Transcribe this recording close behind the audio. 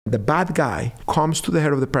The bad guy comes to the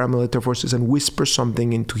head of the paramilitary forces and whispers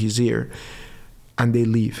something into his ear, and they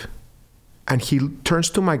leave. And he turns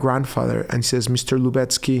to my grandfather and says, Mr.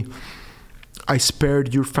 Lubetzky, I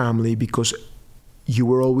spared your family because you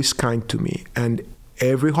were always kind to me. And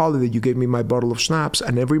every holiday you gave me my bottle of schnapps,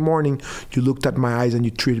 and every morning you looked at my eyes and you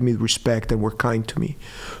treated me with respect and were kind to me.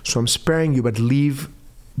 So I'm sparing you, but leave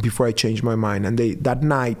before I change my mind. And that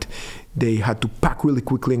night, they had to pack really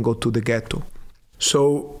quickly and go to the ghetto.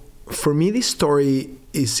 So for me, this story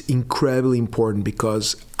is incredibly important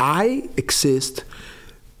because I exist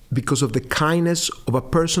because of the kindness of a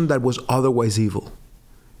person that was otherwise evil.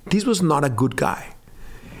 This was not a good guy.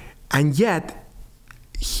 And yet,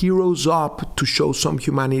 he rose up to show some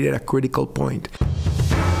humanity at a critical point.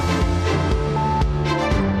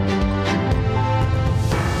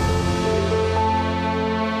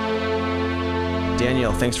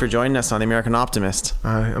 Daniel, thanks for joining us on The American Optimist.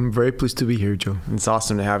 I'm very pleased to be here, Joe. It's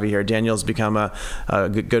awesome to have you here. Daniel's become a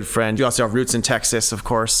good friend. You also have roots in Texas, of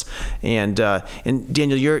course. And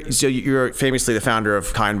Daniel, you're famously the founder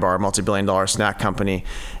of Kind Bar, a multi-billion-dollar snack company.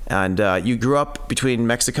 And you grew up between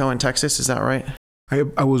Mexico and Texas, is that right?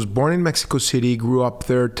 I was born in Mexico City, grew up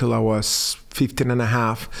there till I was 15 and a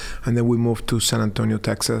half, and then we moved to San Antonio,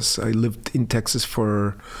 Texas. I lived in Texas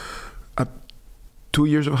for 2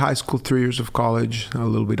 years of high school, 3 years of college, a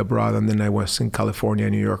little bit abroad, and then I was in California,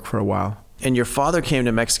 New York for a while. And your father came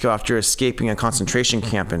to Mexico after escaping a concentration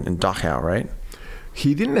camp in Dachau, right?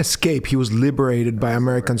 He didn't escape. He was liberated by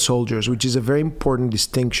American soldiers, which is a very important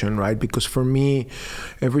distinction, right? Because for me,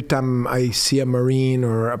 every time I see a Marine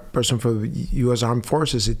or a person from the U.S. Armed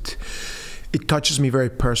Forces, it touches me very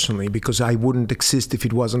personally because I wouldn't exist if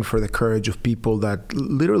it wasn't for the courage of people that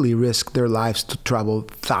literally risk their lives to travel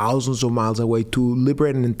thousands of miles away to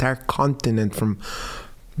liberate an entire continent from,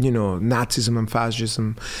 Nazism and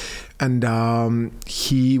fascism. And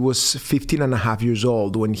he was 15 and a half years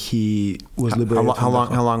old when he was liberated. How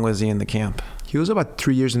long was he in the camp? He was about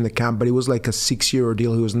 3 years in the camp, but it was like a 6-year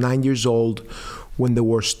ordeal. He was 9 years old when the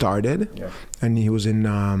war started, and he was in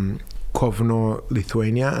Kovno,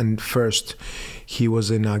 Lithuania, and first he was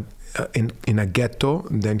in a ghetto,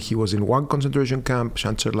 and then he was in one concentration camp,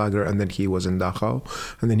 Schanzerlager, and then he was in Dachau,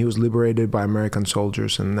 and then he was liberated by American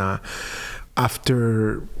soldiers. And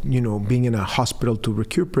after being in a hospital to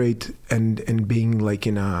recuperate and being like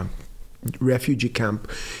in a refugee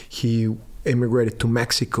camp, he immigrated to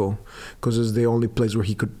Mexico because it's the only place where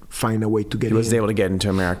he could find a way to get in. He wasn't able to get into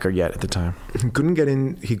America yet at the time. He couldn't get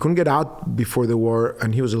in. He couldn't get out before the war,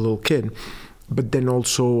 and he was a little kid. But then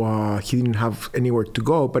also he didn't have anywhere to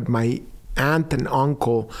go. But my aunt and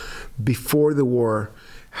uncle, before the war,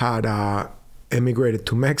 had emigrated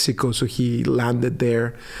to Mexico, so he landed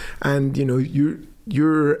there. And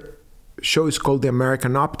your show is called The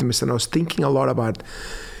American Optimist, and I was thinking a lot about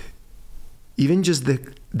even just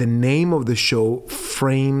the name of the show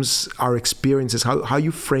frames our experiences, how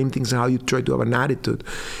you frame things and how you try to have an attitude.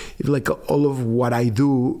 If like all of what I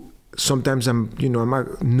do, sometimes I'm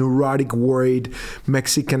a neurotic, worried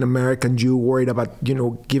Mexican-American Jew, worried about,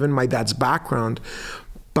 given my dad's background.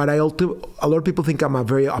 But a lot of people think I'm a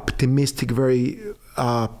very optimistic, very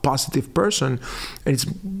positive person, and it's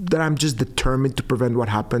that I'm just determined to prevent what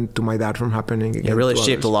happened to my dad from happening again. It really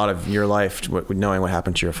shaped a lot of your life, knowing what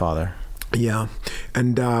happened to your father. Yeah,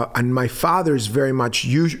 and my father is very much,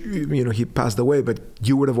 he passed away, but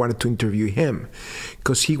you would have wanted to interview him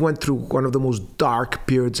because he went through one of the most dark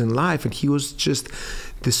periods in life, and he was just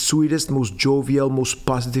the sweetest, most jovial, most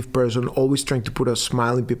positive person, always trying to put a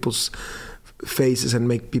smile in people's faces and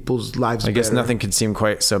make people's lives better. I guess nothing could seem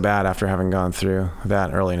quite so bad after having gone through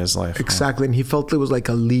that early in his life. Exactly, and he felt it was like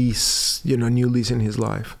a lease, a new lease in his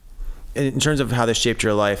life. In terms of how this shaped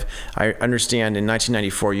your life, I understand in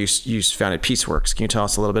 1994 you founded Peaceworks. Can you tell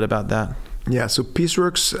us a little bit about that? Yeah, so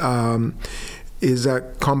Peaceworks is a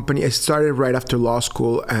company. I started right after law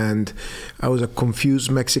school, and I was a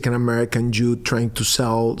confused Mexican-American Jew trying to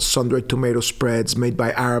sell sun-dried tomato spreads made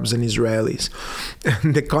by Arabs and Israelis.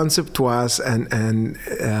 And the concept was, and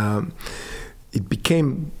it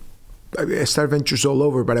became, I started ventures all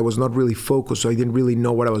over, but I was not really focused, so I didn't really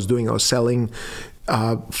know what I was doing. I was selling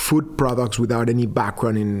food products without any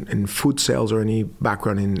background in food sales or any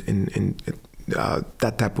background in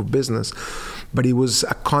that type of business. But it was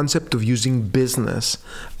a concept of using business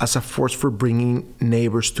as a force for bringing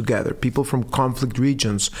neighbors together, people from conflict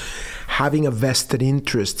regions having a vested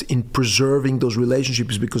interest in preserving those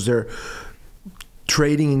relationships because they're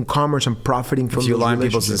trading in commerce and profiting from those relationships. If you align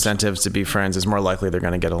people's incentives to be friends, it's more likely they're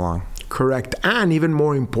going to get along. Correct. And even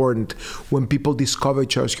more important, when people discover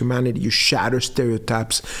each other's humanity, you shatter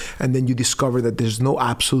stereotypes, and then you discover that there's no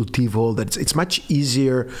absolute evil, that it's much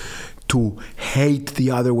easier to hate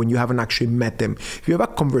the other when you haven't actually met them. If you have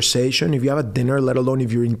a conversation, if you have a dinner, let alone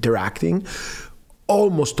if you're interacting,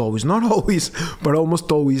 almost always, not always, but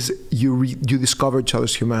almost always, you discover each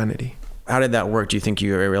other's humanity. How did that work? Do you think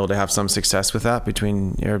you were able to have some success with that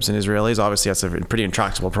between Arabs and Israelis? Obviously, that's a pretty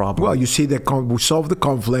intractable problem. Well, you see, we solve the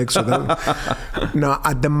conflict. So now,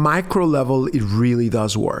 at the micro level, it really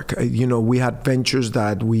does work. We had ventures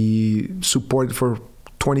that we supported for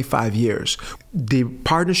 25 years. The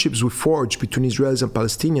partnerships we forged between Israelis and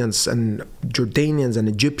Palestinians and Jordanians and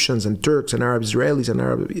Egyptians and Turks and Arab Israelis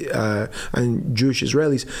and Jewish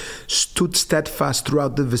Israelis stood steadfast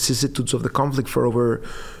throughout the vicissitudes of the conflict for over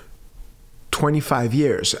 25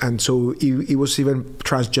 years. And so it was even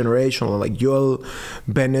transgenerational, like Yoel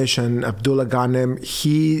Benesh and Abdullah Ghanem.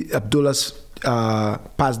 Abdullah's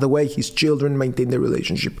passed away. His children maintained their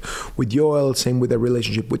relationship with Yoel, same with their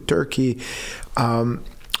relationship with Turkey.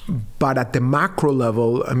 But at the macro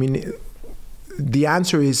level, I mean, the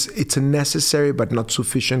answer is it's a necessary but not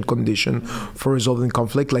sufficient condition for resolving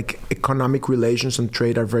conflict. Like economic relations and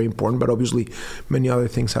trade are very important, but obviously many other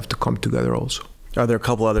things have to come together also. Are there a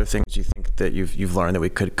couple other things you think that you've learned that we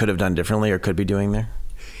could have done differently or could be doing there?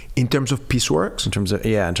 In terms of Peaceworks? In terms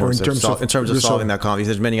of solving that conflict.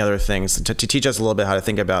 There's many other things to teach us a little bit how to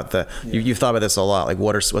think about you've thought about this a lot. Like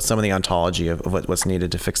what's some of the ontology of what's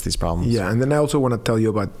needed to fix these problems? Yeah, and then I also want to tell you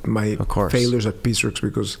about my failures at Peaceworks,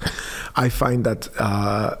 because I find that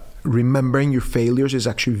remembering your failures is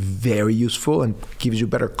actually very useful and gives you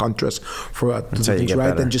better contrast for the things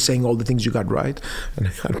right than just saying all the things you got right. And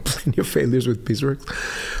I had plenty of failures with Peaceworks.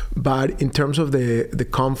 But in terms of the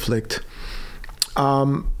conflict,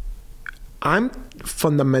 I'm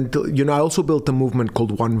fundamental. I also built a movement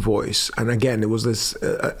called OneVoice, and again, it was this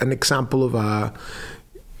an example of a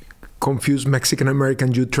confused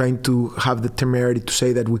Mexican-American Jew trying to have the temerity to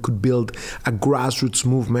say that we could build a grassroots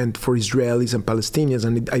movement for Israelis and Palestinians,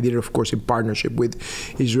 and I did it, of course, in partnership with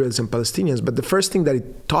Israelis and Palestinians. But the first thing that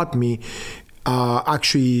it taught me,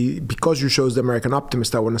 actually, because your show is The American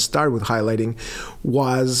Optimist, I want to start with highlighting,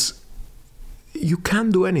 was you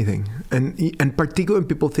can't do anything. And particularly when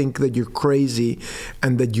people think that you're crazy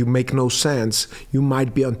and that you make no sense, you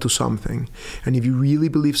might be onto something. And if you really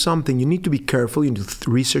believe something, you need to be careful, you need to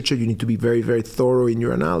research it, you need to be very, very thorough in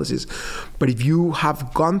your analysis. But if you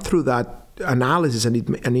have gone through that analysis and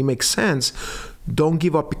it makes sense, don't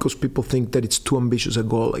give up because people think that it's too ambitious a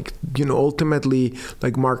goal. Like, ultimately,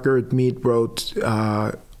 like Margaret Mead wrote,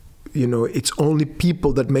 it's only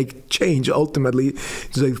people that make change. Ultimately,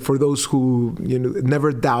 it's like for those who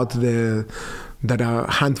never doubt that a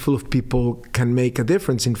handful of people can make a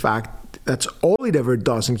difference. In fact, that's all it ever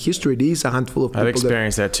does in history. It is a handful of people. I've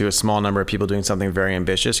experienced that too. A small number of people doing something very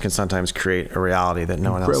ambitious can sometimes create a reality that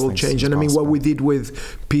no one else thinks change. And I mean, what we did with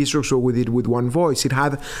Peaceworks, what we did with OneVoice, it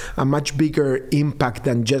had a much bigger impact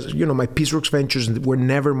than just, my Peaceworks ventures were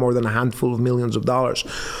never more than a handful of millions of dollars.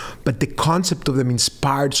 But the concept of them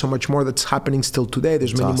inspired so much more that's happening still today.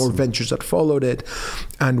 There's many more ventures that followed it.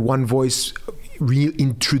 And OneVoice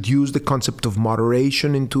reintroduced the concept of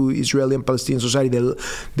moderation into Israeli and Palestinian society.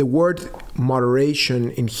 The word moderation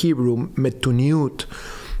in Hebrew, metuniut,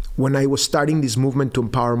 when I was starting this movement to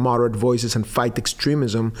empower moderate voices and fight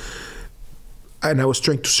extremism, and I was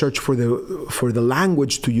trying to search for the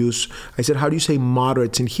language to use, I said, how do you say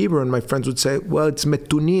moderates in Hebrew? And my friends would say, well, it's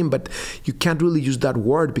metunim, but you can't really use that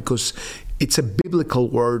word because it's a biblical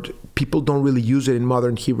word. People don't really use it in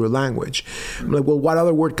modern Hebrew language. I'm like, well, what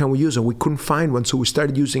other word can we use? And we couldn't find one, so we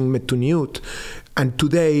started using metuniut. And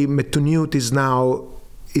today, metuniut is now,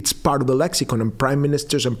 it's part of the lexicon, and prime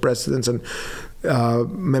ministers and presidents and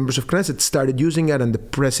members of Knesset started using it, and the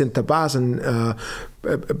President Abbas and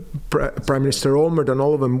Prime Minister Olmert and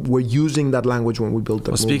all of them were using that language when we built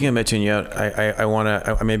that movement. Speaking of metuniot,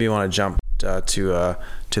 I maybe want to jump to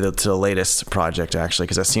the latest project, actually,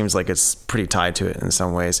 because that seems like it's pretty tied to it in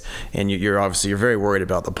some ways. And you're very worried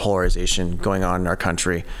about the polarization going on in our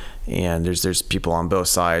country, and there's people on both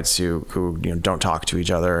sides who don't talk to each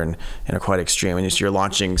other and are quite extreme. And you're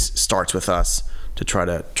launching Starts With Us to try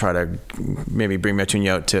to maybe bring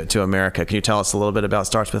metuniot to America. Can you tell us a little bit about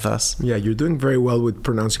Starts With Us? Yeah, you're doing very well with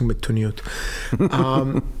pronouncing metuniot.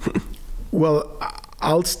 Well,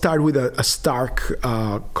 I'll start with a stark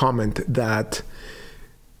comment that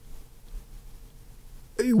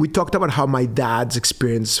we talked about how my dad's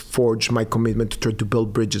experience forged my commitment to try to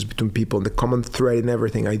build bridges between people, and the common thread in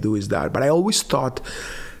everything I do is that. But I always thought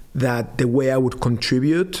that the way I would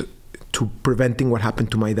contribute to preventing what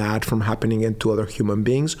happened to my dad from happening again to other human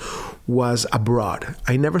beings was abroad.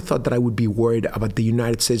 I never thought that I would be worried about the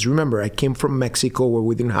United States. Remember, I came from Mexico, where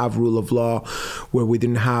we didn't have rule of law, where we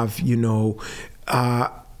didn't have,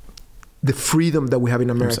 the freedom that we have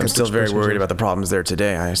in America. I'm still very worried about the problems there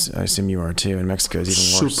today. I assume you are too, and Mexico is even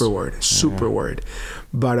worse. Super worried.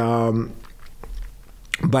 But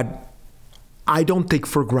I don't take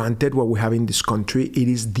for granted what we have in this country. It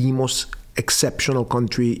is the most exceptional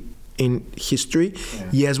country in history. Yeah.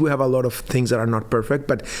 Yes, we have a lot of things that are not perfect,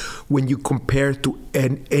 but when you compare to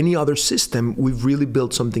any other system, we've really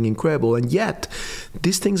built something incredible. And yet,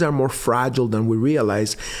 these things are more fragile than we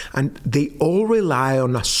realize. And they all rely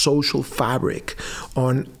on a social fabric,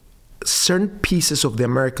 on certain pieces of the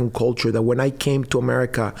American culture that when I came to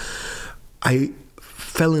America, I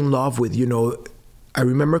fell in love with. I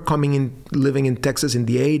remember living in Texas in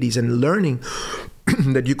the 80s and learning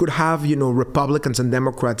that you could have, Republicans and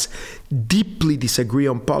Democrats deeply disagree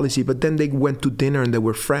on policy, but then they went to dinner and they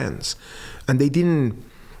were friends. And they didn't,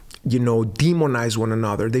 demonize one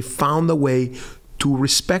another. They found a way to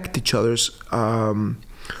respect each other's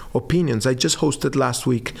opinions. I just hosted last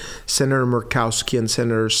week Senator Murkowski and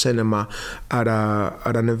Senator Sinema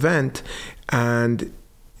at an event, and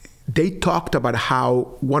they talked about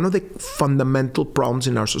how one of the fundamental problems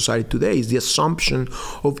in our society today is the assumption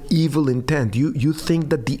of evil intent. You think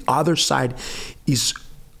that the other side is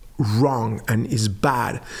wrong and is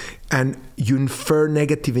bad, and you infer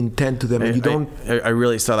negative intent to them. And you don't. I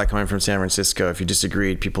really saw that coming from San Francisco. If you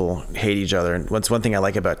disagreed, people hate each other. And one thing I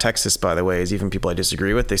like about Texas, by the way, is even people I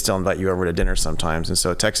disagree with, they still invite you over to dinner sometimes. And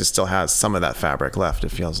so Texas still has some of that fabric left, it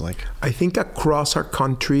feels like. I think across our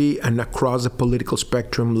country and across the political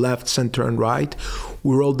spectrum, left, center, and right,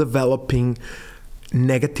 we're all developing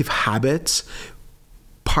negative habits,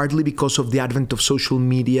 partly because of the advent of social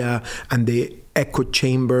media and the echo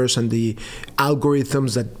chambers and the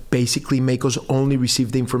algorithms that basically make us only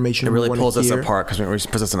receive the information we want to hear. It really pulls us hear. apart because it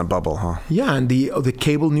puts us in a bubble, huh? Yeah, and the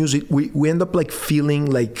cable news, we end up like feeling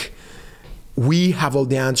like we have all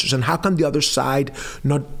the answers. And how can the other side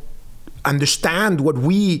not understand what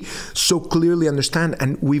we so clearly understand?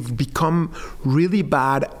 And we've become really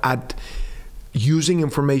bad at using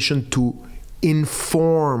information to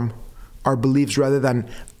inform our beliefs rather than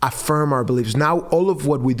affirm our beliefs. Now, all of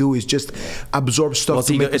what we do is just absorb stuff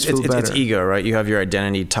to make us feel better. It's ego, right? You have your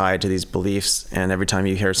identity tied to these beliefs, and every time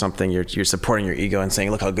you hear something, you're supporting your ego and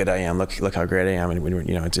saying, "Look how good I am! Look how great I am!"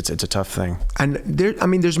 And it's a tough thing. And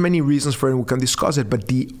there's many reasons for it, and we can discuss it. But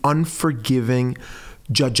the unforgiving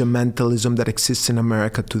judgmentalism that exists in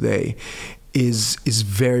America today is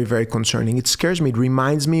very, very concerning. It scares me. It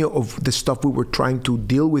reminds me of the stuff we were trying to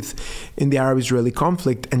deal with in the Arab-Israeli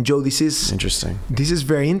conflict. And Joe, this is interesting. This is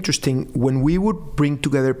very interesting. When we would bring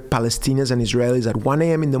together Palestinians and Israelis at 1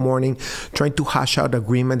 a.m. in the morning, trying to hash out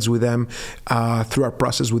agreements with them through our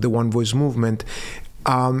process with the OneVoice Movement,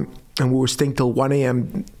 and we were staying till 1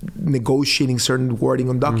 a.m. negotiating certain wording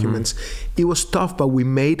on documents. Mm-hmm. It was tough, but we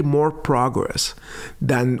made more progress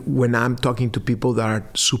than when I'm talking to people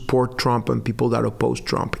that support Trump and people that oppose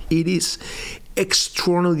Trump. It is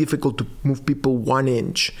extraordinarily difficult to move people 1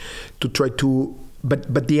 inch to try to.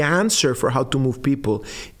 But the answer for how to move people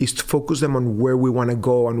is to focus them on where we want to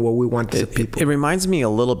go and what we want as a people. It reminds me a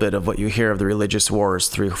little bit of what you hear of the religious wars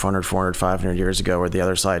 300, 400, 500 years ago, where the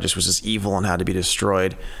other side just was just evil and had to be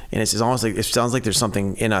destroyed. And it's almost like, it sounds like there's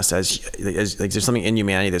something in us as like there's something in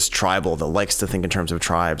humanity that's tribal, that likes to think in terms of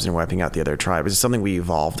tribes and wiping out the other tribe. Is it something we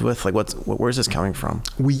evolved with? Like where's this coming from?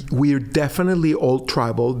 We're definitely all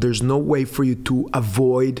tribal. There's no way for you to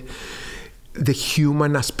avoid the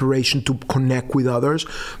human aspiration to connect with others.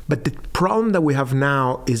 But the problem that we have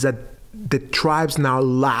now is that the tribes now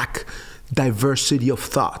lack diversity of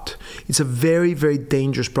thought. It's a very, very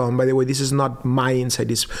dangerous problem. By the way, this is not my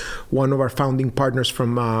insight. It's one of our founding partners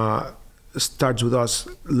from Starts With Us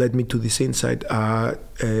led me to this insight.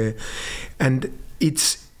 And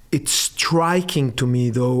it's striking to me,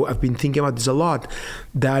 though, I've been thinking about this a lot,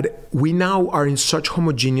 that we now are in such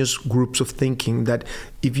homogeneous groups of thinking that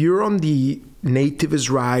if you're on the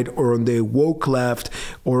nativist right or on the woke left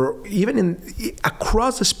or even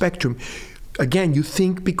across the spectrum, again, you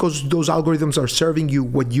think because those algorithms are serving you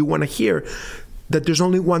what you want to hear, that there's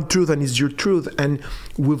only one truth and it's your truth. And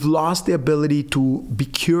we've lost the ability to be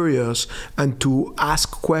curious and to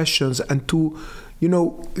ask questions and to,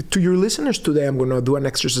 to your listeners today, I'm going to do an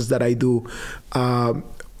exercise that I do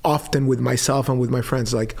often with myself and with my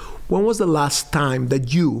friends. Like, when was the last time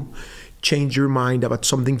that you changed your mind about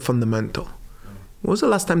something fundamental? When was the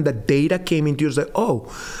last time that data came into you and said,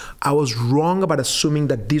 oh, I was wrong about assuming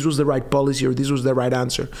that this was the right policy or this was the right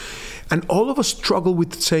answer? And all of us struggle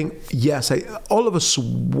with saying, yes, all of us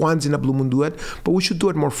once in a blue moon do it, but we should do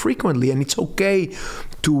it more frequently. And it's okay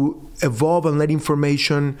to evolve and let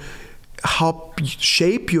information help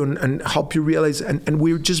shape you and help you realize. And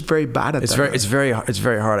we're just very bad at that. It's very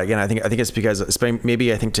hard. Again, I think it's because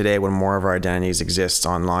maybe I think today when more of our identities exist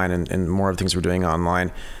online and more of the things we're doing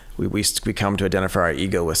online, we come to identify our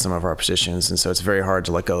ego with some of our positions, and so it's very hard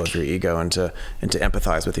to let go of your ego and to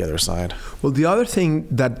empathize with the other side. Well, the other thing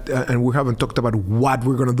that, and we haven't talked about what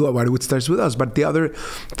we're going to do about it, which starts with us, but the other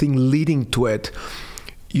thing leading to it,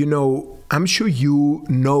 I'm sure you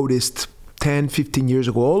noticed 10, 15 years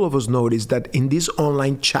ago, all of us noticed that in these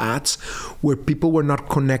online chats where people were not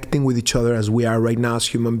connecting with each other as we are right now as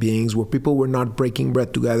human beings, where people were not breaking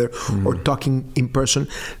bread together or talking in person,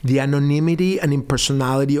 the anonymity and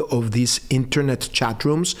impersonality of these internet chat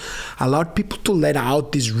rooms allowed people to let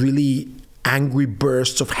out these really angry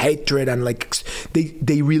bursts of hatred, and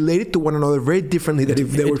they related to one another very differently than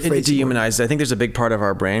if they were facing. It dehumanized. I think there's a big part of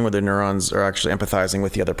our brain where the neurons are actually empathizing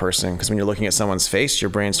with the other person, because when you're looking at someone's face, your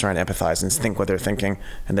brain's trying to empathize and think what they're thinking,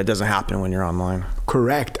 and that doesn't happen when you're online.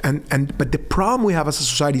 Correct. But the problem we have as a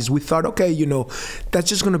society is we thought, okay, that's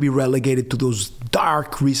just going to be relegated to those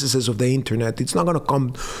dark recesses of the internet. It's not going to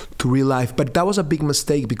come to real life. But that was a big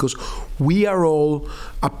mistake, because we are all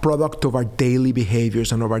a product of our daily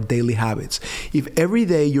behaviors and of our daily habits. If every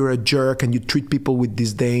day you're a jerk and you treat people with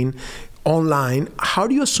disdain online, how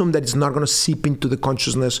do you assume that it's not going to seep into the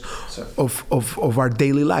consciousness of our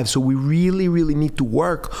daily lives? So we really, really need to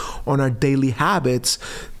work on our daily habits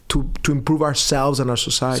to improve ourselves and our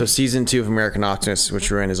society. So season 2 of American Optimists, which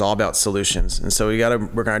we're in, is all about solutions. And so we got to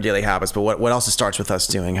work on our daily habits. But what else it starts with us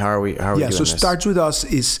doing? How are we doing this? So starts with us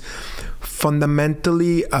is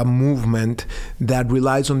fundamentally a movement that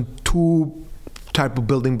relies on two type of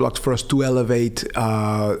building blocks for us to elevate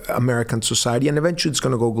American society, and eventually it's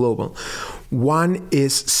going to go global. One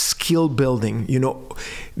is skill building.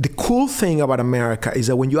 The cool thing about America is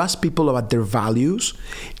that when you ask people about their values,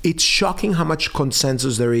 it's shocking how much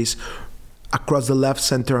consensus there is across the left,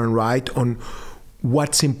 center, and right on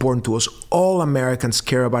what's important to us. All Americans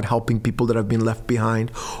care about helping people that have been left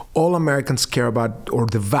behind. All Americans care about, or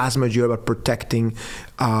the vast majority, about protecting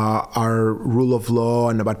our rule of law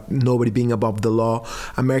and about nobody being above the law.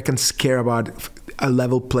 Americans care about a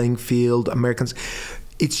level playing field.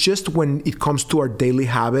 It's just when it comes to our daily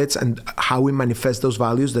habits and how we manifest those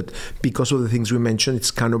values that, because of the things we mentioned,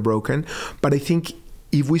 it's kind of broken. But I think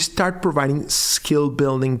if we start providing skill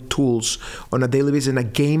building tools on a daily basis in a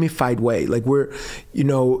gamified way,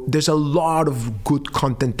 there's a lot of good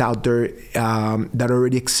content out there that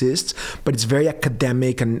already exists, but it's very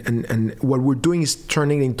academic, and what we're doing is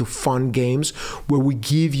turning it into fun games where we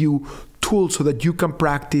give you tools so that you can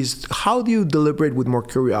practice how do you deliberate with more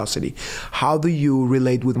curiosity, how do you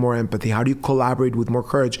relate with more empathy, how do you collaborate with more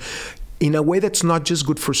courage, in a way that's not just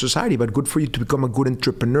good for society, but good for you to become a good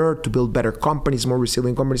entrepreneur, to build better companies, more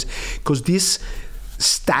resilient companies. Because this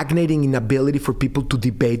stagnating inability for people to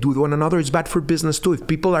debate with one another is bad for business too. If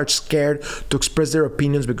people are scared to express their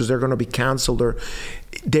opinions because they're going to be canceled, or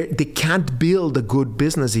they can't build a good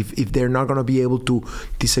business if they're not going to be able to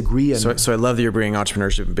disagree. So I love that you're bringing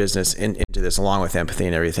entrepreneurship and business into this, along with empathy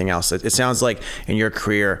and everything else. It sounds like in your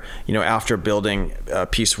career, after building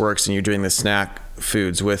Peaceworks and you're doing the snack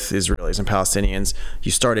foods with Israelis and Palestinians,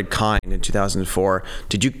 you started Kind in 2004.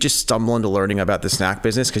 Did you just stumble into learning about the snack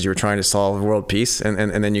business because you were trying to solve world peace, and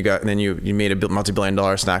then you made a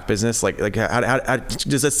multi-billion-dollar snack business? How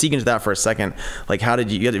just let's dig into that for a second. How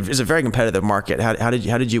did you? It's a very competitive market. How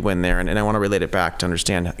did you win there? And I want to relate it back to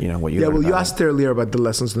understand what you. Yeah, well, you asked earlier about the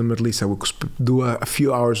lessons in the Middle East. I would do a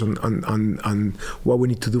few hours on what we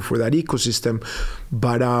need to do for that ecosystem,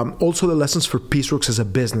 but also the lessons for Peaceworks as a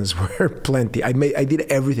business were plenty. I did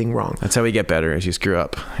everything wrong. That's how we get better, as you screw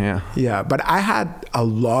up. Yeah, but I had a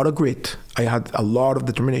lot of grit. I had a lot of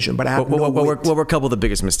determination, but I had what were a couple of the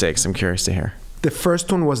biggest mistakes? I'm curious to hear. The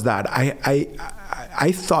first one was that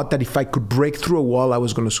I thought that if I could break through a wall, I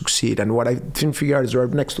was going to succeed. And what I didn't figure out is right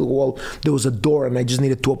next to the wall, there was a door, and I just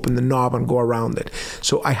needed to open the knob and go around it.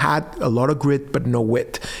 So I had a lot of grit, but no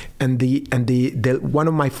wit. And the one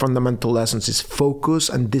of my fundamental lessons is focus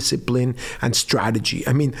and discipline and strategy.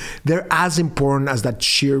 I mean, they're as important as that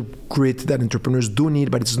sheer grit that entrepreneurs do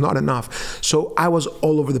need, but it's not enough. So I was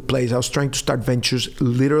all over the place. I was trying to start ventures,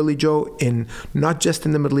 literally, Joe, in not just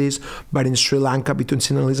in the Middle East, but in Sri Lanka between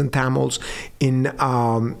Sinhalese and Tamils, in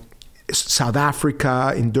South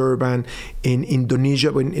Africa, in Durban, in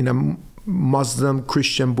Indonesia, in a Muslim,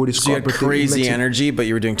 Christian, Buddhist. So you had crazy energy, but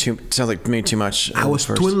you were doing sounds like maybe too much. I was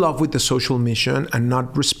too in love with the social mission and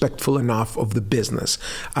not respectful enough of the business.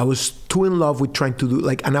 I was too in love with trying to do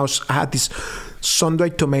I had this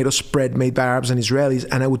sun-dried tomato spread made by Arabs and Israelis,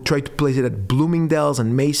 and I would try to place it at Bloomingdale's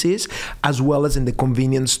and Macy's, as well as in the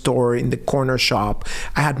convenience store, in the corner shop.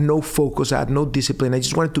 I had no focus, I had no discipline. I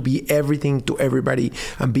just wanted to be everything to everybody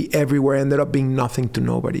and be everywhere. I ended up being nothing to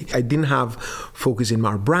nobody. I didn't have focus in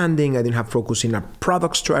our branding, I didn't have focus in our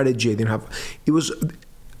product strategy, it was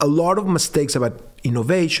a lot of mistakes about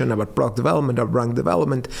innovation, about product development, about brand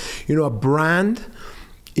development. A brand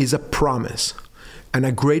is a promise. And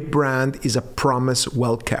a great brand is a promise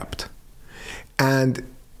well kept. And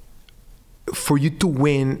for you to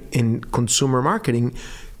win in consumer marketing,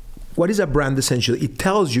 what is a brand essentially? It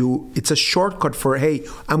tells you, it's a shortcut for, hey,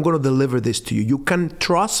 I'm going to deliver this to you. You can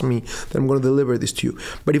trust me that I'm going to deliver this to you.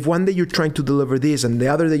 But if one day you're trying to deliver this and the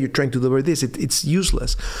other day you're trying to deliver this, it's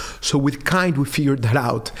useless. So with Kind, we figured that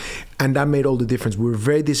out. And that made all the difference. We were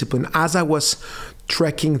very disciplined. As I was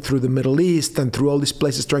trekking through the Middle East and through all these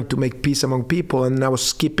places trying to make peace among people, and I was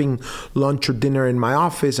skipping lunch or dinner in my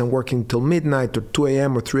office and working till midnight or 2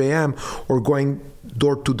 a.m. or 3 a.m. or going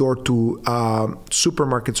door to door to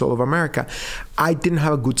supermarkets all over America, I didn't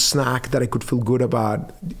have a good snack that I could feel good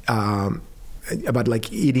about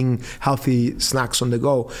like eating healthy snacks on the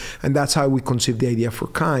go. And that's how we conceived the idea for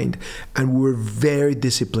Kind. And we were very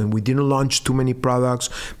disciplined. We didn't launch too many products.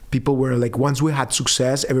 People were like, once we had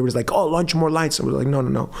success, everybody's like, oh, launch more lines. And we're like, no.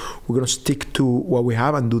 We're going to stick to what we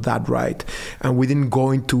have and do that right. And we didn't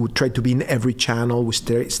go into try to be in every channel. We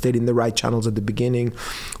stayed in the right channels at the beginning.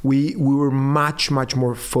 We were much, much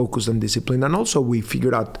more focused and disciplined. And also we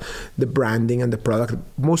figured out the branding and the product.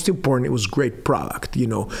 Most important, it was great product.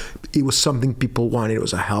 It was something people wanted. It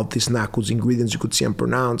was a healthy snack whose ingredients you could see and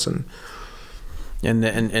pronounce.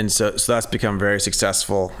 And so that's become very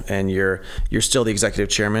successful, and you're still the executive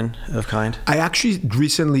chairman of Kind? I actually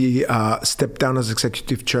recently stepped down as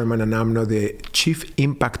executive chairman, and I'm now the chief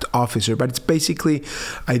impact officer. But it's basically,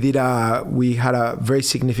 we had a very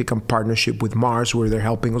significant partnership with Mars where they're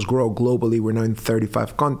helping us grow globally. We're now in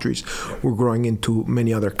 35 countries. We're growing into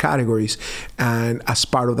many other categories. And as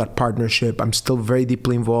part of that partnership, I'm still very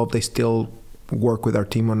deeply involved. I still work with our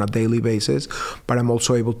team on a daily basis, but I'm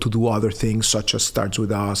also able to do other things such as Starts With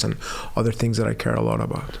Us and other things that I care a lot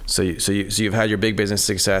about. So you've had your big business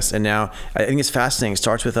success, and now I think it's fascinating.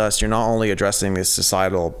 Starts With Us, you're not only addressing the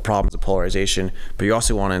societal problems of polarization, but you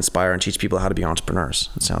also want to inspire and teach people how to be entrepreneurs,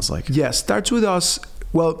 it sounds like. Yeah, Starts With Us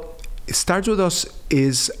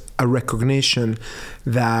is a recognition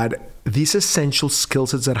that these essential skill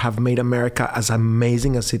sets that have made America as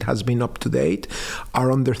amazing as it has been up to date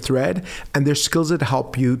are under threat, and they're skills that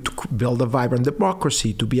help you to build a vibrant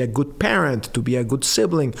democracy, to be a good parent, to be a good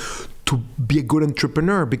sibling, to be a good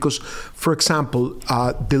entrepreneur. Because, for example,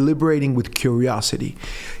 deliberating with curiosity,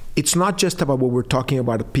 it's not just about what we're talking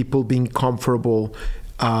about, people being comfortable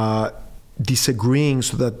disagreeing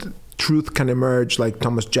so that truth can emerge, like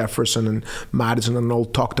Thomas Jefferson and Madison and all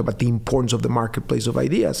talked about the importance of the marketplace of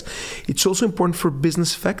ideas. It's also important for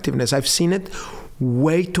business effectiveness. I've seen it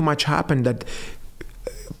way too much happen that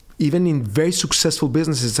even in very successful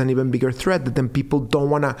businesses, it's an even bigger threat that then people don't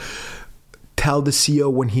want to tell the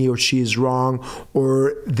CEO when he or she is wrong,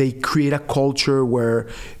 or they create a culture where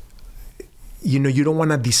you don't want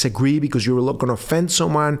to disagree because you're going to offend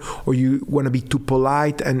someone, or you want to be too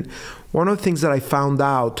polite. And one of the things that I found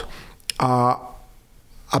out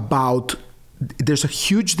about, there's a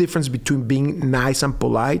huge difference between being nice and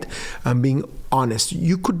polite and being honest.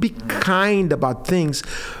 You could be kind about things,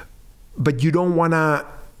 but you don't want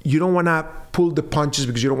to pull the punches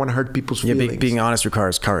because you don't want to hurt people's feelings. Being honest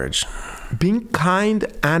requires courage. Being kind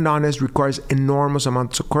and honest requires enormous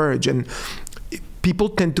amounts of courage, and people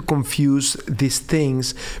tend to confuse these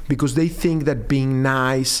things because they think that being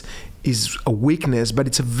nice is a weakness, but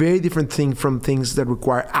it's a very different thing from things that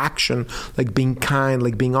require action, like being kind,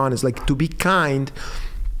 like being honest. Like, to be kind,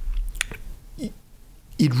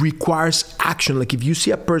 it requires action. Like, if you see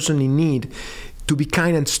a person in need, to be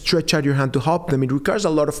kind and stretch out your hand to help them, it requires a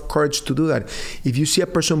lot of courage to do that. If you see a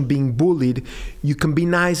person being bullied, you can be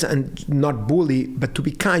nice and not bully, but to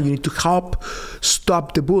be kind, you need to help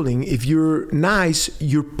stop the bullying. If you're nice,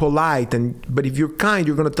 you're polite, but if you're kind,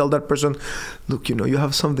 you're going to tell that person, look, you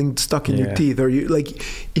have something stuck in your teeth, or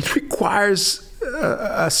it requires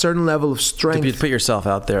a certain level of strength to put yourself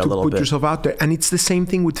out there a little bit. To put yourself out there. And it's the same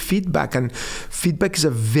thing with feedback, and feedback is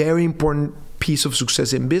a very important piece of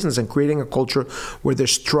success in business, and creating a culture where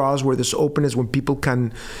there's trust, where there's openness, when people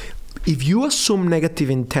can, if you assume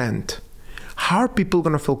negative intent, how are people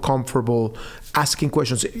going to feel comfortable asking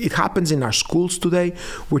questions? It happens in our schools today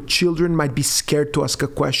where children might be scared to ask a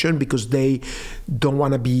question because they don't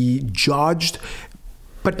want to be judged.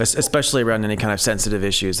 But especially around any kind of sensitive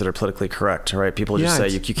issues that are politically correct, right? People just say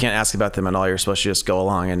you can't ask about them at all. You're supposed to just go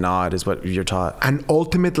along and nod is what you're taught. And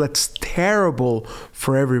ultimately, it's terrible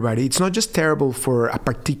for everybody. It's not just terrible for a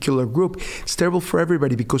particular group. It's terrible for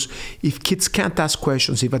everybody, because if kids can't ask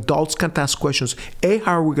questions, if adults can't ask questions, A,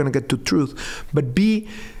 how are we going to get to truth? But B,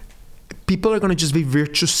 people are going to just be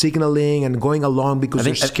virtue signaling and going along because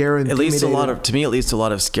they're scared and intimidated. To me, it leads to a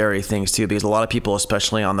lot of scary things too, because a lot of people,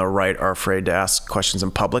 especially on the right, are afraid to ask questions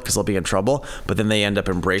in public because they'll be in trouble. But then they end up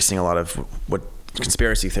embracing a lot of what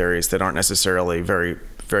conspiracy theories that aren't necessarily very,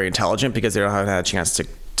 very intelligent, because they don't have had a chance to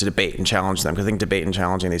debate and challenge them. Because I think debate and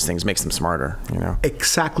challenging these things makes them smarter, you know?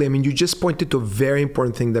 Exactly. I mean, you just pointed to a very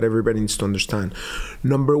important thing that everybody needs to understand.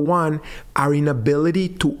 Number one, our inability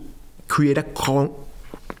to create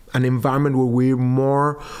an environment where we're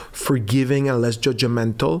more forgiving and less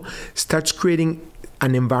judgmental starts creating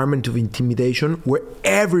an environment of intimidation where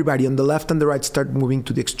everybody on the left and the right start moving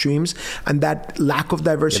to the extremes, and that lack of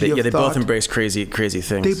diversity of thought. They both embrace crazy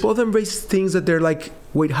things. They both embrace things that they're like,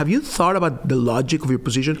 wait, have you thought about the logic of your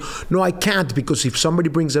position? No, I can't, because if somebody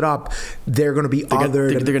brings it up, they're going to be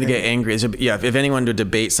othered. They're going to get angry. So, yeah, if anyone would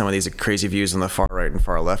debate some of these crazy views on the far right and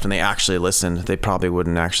far left, and they actually listened, they probably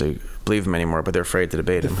wouldn't actually believe them anymore, but they're afraid to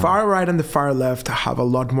debate them. The far right and the far left have a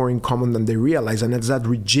lot more in common than they realize, and it's that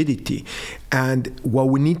rigidity. And what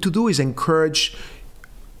we need to do is encourage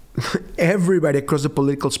everybody across the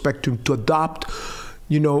political spectrum to adopt,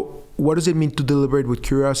 what does it mean to deliberate with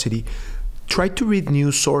curiosity? Try to read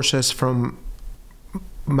news sources from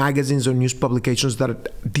magazines or news publications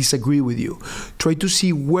that disagree with you. Try to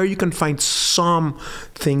see where you can find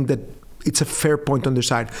something that it's a fair point on their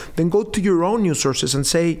side. Then go to your own news sources and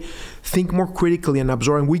think more critically and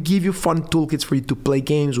absorb. And we give you fun toolkits for you to play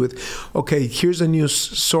games with. Okay, here's a news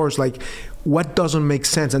source, like what doesn't make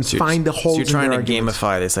sense, and find the holes in their arguments. So you're trying to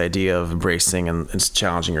gamify this idea of embracing and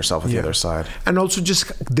challenging yourself with the other side. And also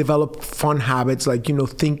just develop fun habits, like,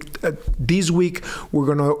 think this week we're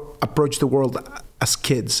going to approach the world as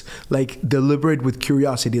kids, like deliberate with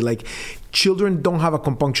curiosity. Like, children don't have a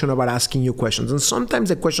compunction about asking you questions, and sometimes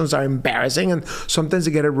the questions are embarrassing and sometimes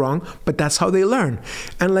they get it wrong, but that's how they learn.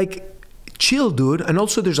 And like, chill, dude. And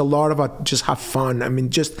also there's a lot about just have fun. I mean,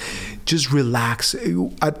 just relax.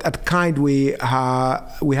 At Kind, we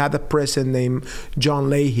had a president named John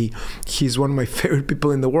Leahy. He's one of my favorite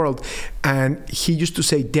people in the world, and he used to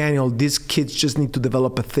say, Daniel, these kids just need to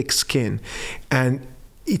develop a thick skin. And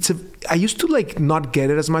I used to not get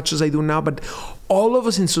it as much as I do now, but all of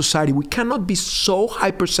us in society, we cannot be so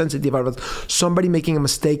hypersensitive about somebody making a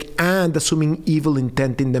mistake and assuming evil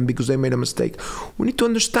intent in them because they made a mistake. We need to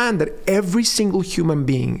understand that every single human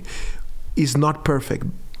being is not perfect.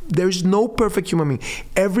 There's no perfect human being.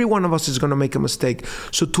 Every one of us is going to make a mistake.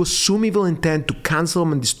 So to assume evil intent, to cancel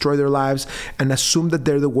them and destroy their lives and assume that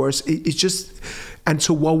they're the worst, it's just... And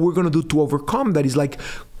so what we're going to do to overcome that is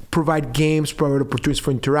provide games, provide opportunities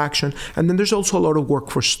for interaction. And then there's also a lot of work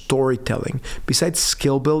for storytelling. Besides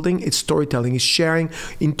skill building, it's storytelling. It's sharing,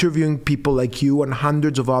 interviewing people like you and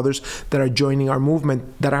hundreds of others that are joining our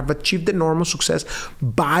movement that have achieved enormous success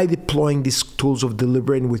by deploying these tools of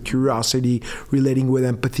deliberating with curiosity, relating with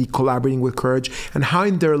empathy, collaborating with courage, and how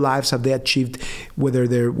in their lives have they achieved, we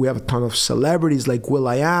have a ton of celebrities like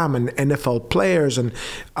will.i.am and NFL players and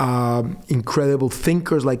incredible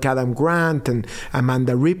thinkers like Adam Grant and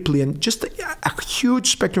Amanda Ripley, and just a huge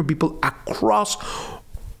spectrum of people across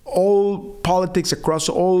all politics, across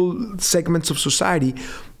all segments of society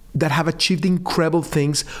that have achieved incredible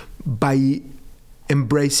things by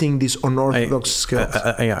embracing these unorthodox skills.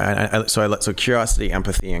 So curiosity,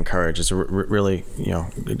 empathy, and courage is really, I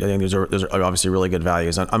think those are obviously really good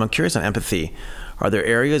values. I'm curious on empathy. Are there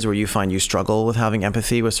areas where you find you struggle with having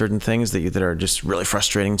empathy with certain things that are just really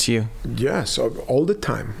frustrating to you? Yes, all the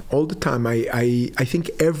time. I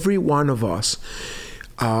think every one of us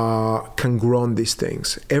can grow on these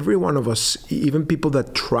things. Every one of us, even people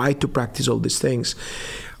that try to practice all these things.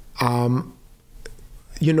 Somebody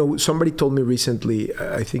told me recently,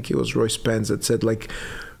 I think it was Roy Spence, that said,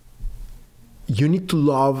 you need to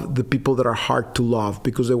love the people that are hard to love,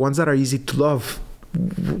 because the ones that are easy to love,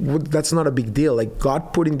 that's not a big deal.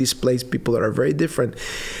 God put in this place people that are very different,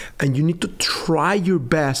 and you need to try your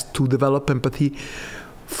best to develop empathy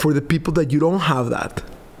for the people that you don't have that.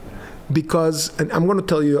 Because, and I'm going to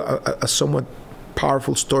tell you a somewhat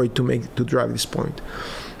powerful story to drive this point.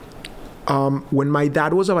 When my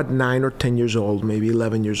dad was about 9 or 10 years old, maybe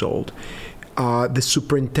 11 years old, the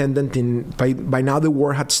superintendent by now the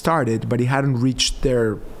war had started, but it hadn't reached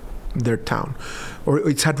their town, or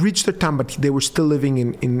it had reached their town, but they were still living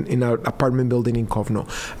in an apartment building in Kovno.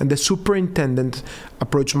 And the superintendent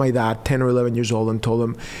approached my dad, 10 or 11 years old, and told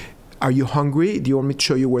him, "Are you hungry? Do you want me to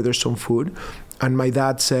show you where there's some food?" And my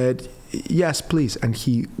dad said, "Yes, please." And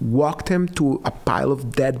he walked him to a pile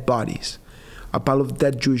of dead bodies, a pile of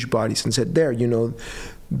dead Jewish bodies, and said, "There,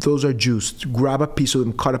 those are Jews. Grab a piece of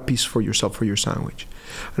them, cut a piece for yourself for your sandwich."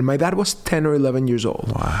 And my dad was 10 or 11 years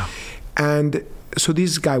old. Wow. And so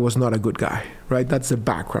this guy was not a good guy, right? That's the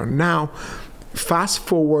background. Now, fast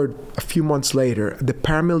forward a few months later, the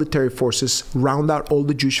paramilitary forces round out all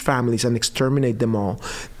the Jewish families and exterminate them all.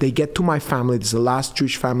 They get to my family. It's the last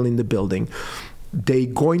Jewish family in the building. They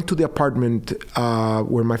go into the apartment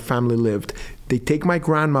where my family lived. They take my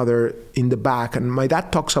grandmother in the back, and my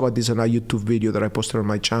dad talks about this in a YouTube video that I posted on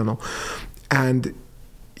my channel. And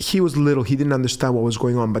he was little, he didn't understand what was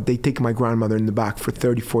going on, but they take my grandmother in the back for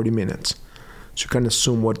 30, 40 minutes. So you can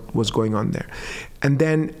assume what was going on there. And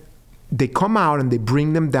then they come out and they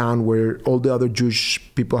bring them down where all the other Jewish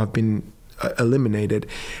people have been eliminated.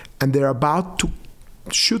 And they're about to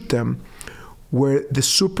shoot them, where the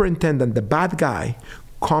superintendent, the bad guy,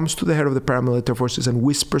 comes to the head of the paramilitary forces and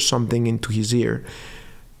whispers something into his ear,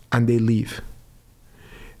 and they leave.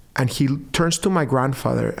 And he turns to my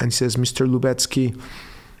grandfather and says, "Mr. Lubetzky,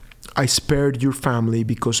 I spared your family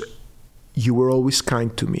because you were always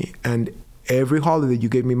kind to me. And every holiday you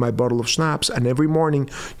gave me my bottle of schnapps, and every morning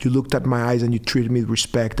you looked at my eyes and you treated me with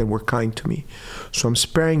respect and were kind to me. So I'm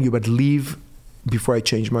sparing you, but leave before I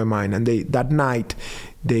change my mind." And that night,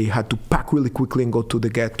 they had to pack really quickly and go to the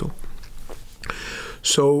ghetto.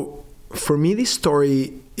 So for me, this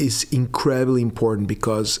story is incredibly important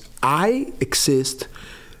because I exist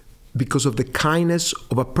because of the kindness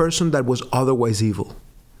of a person that was otherwise evil.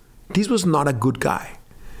 This was not a good guy.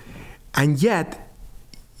 And yet,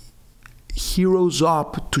 he rose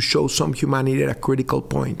up to show some humanity at a critical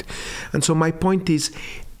point. And so my point is,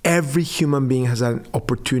 every human being has an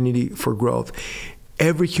opportunity for growth.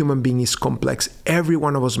 Every human being is complex. Every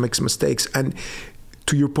one of us makes mistakes. And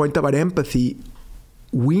to your point about empathy,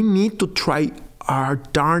 we need to try our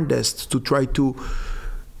darndest to try to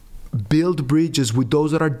build bridges with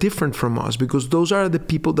those that are different from us, because those are the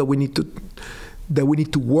people that we need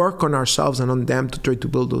to work on ourselves and on them to try to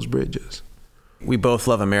build those bridges. We both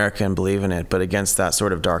love America and believe in it, but against that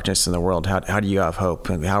sort of darkness in the world, how do you have hope?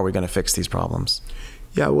 And how are we going to fix these problems?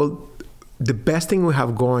 Yeah, well, the best thing we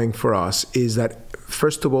have going for us is that,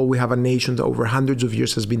 first of all, we have a nation that over hundreds of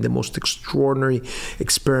years has been the most extraordinary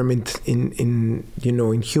experiment in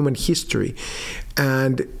human history.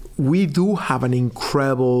 And we do have an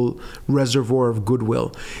incredible reservoir of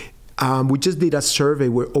goodwill. We just did a survey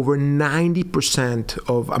where over 90%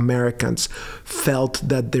 of Americans felt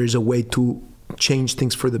that there's a way to change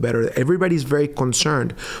things for the better. Everybody's very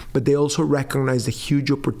concerned, but they also recognize the huge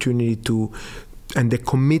opportunity and the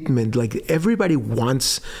commitment. Like everybody's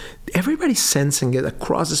sensing it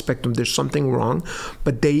across the spectrum. There's something wrong,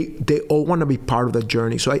 but they all want to be part of that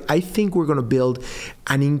journey. So I think we're going to build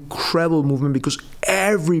an incredible movement because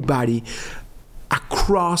everybody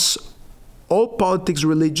across all politics,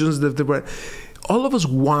 religions, all of us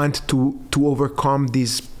want to overcome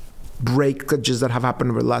these breakages that have happened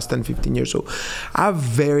over the last 10, 15 years. So I have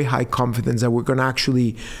very high confidence that we're going to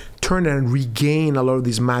actually turn and regain a lot of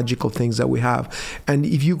these magical things that we have. And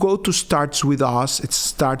if you go to Starts With Us, it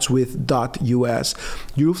starts with .us,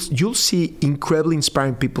 you'll see incredibly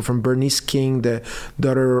inspiring people, from Bernice King, the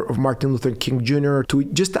daughter of Martin Luther King Jr., to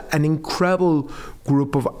just an incredible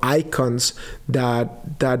group of icons that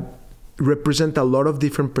represent a lot of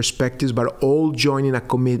different perspectives, but all join in a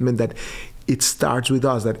commitment that it starts with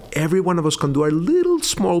us, that every one of us can do our little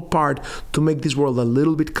small part to make this world a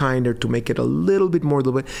little bit kinder, to make it a little bit more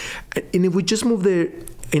livable. And if we just move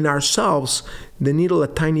in ourselves the needle a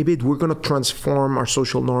tiny bit, we're going to transform our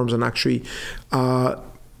social norms and actually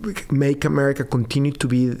make America continue to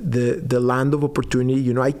be the land of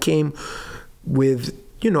opportunity. I came with,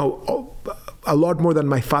 a lot more than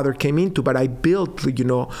my father came into, but I built,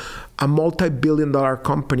 a multi-billion-dollar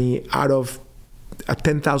company out of a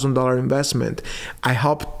 $10,000 investment. I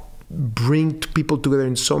helped bring people together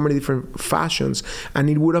in so many different fashions, and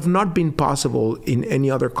it would have not been possible in any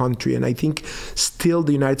other country. And I think still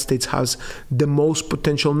the United States has the most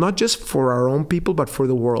potential, not just for our own people, but for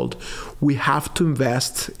the world. We have to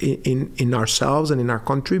invest in ourselves and in our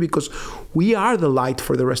country, because we are the light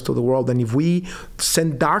for the rest of the world. And if we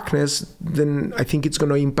send darkness, then I think it's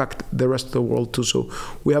going to impact the rest of the world too. So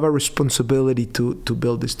we have a responsibility to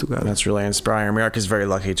build this together. That's really inspiring. America is very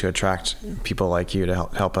lucky to attract people like you to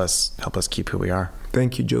help us keep who we are.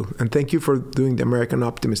 Thank you, Joe. And thank you for doing The American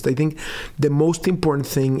Optimist. I think the most important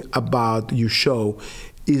thing about your show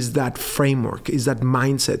is that framework, is that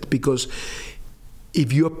mindset. Because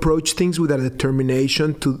if you approach things with a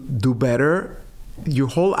determination to do better, your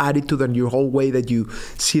whole attitude and your whole way that you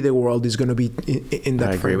see the world is going to be in that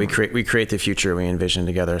I agree. framework. We create the future we envision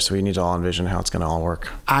together, so we need to all envision how it's going to all work.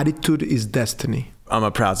 Attitude is destiny. I'm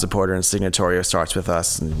a proud supporter and signatory of Starts With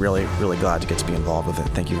Us, and really, really glad to get to be involved with it.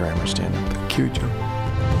 Thank you very much, Daniel. Thank you, Joe.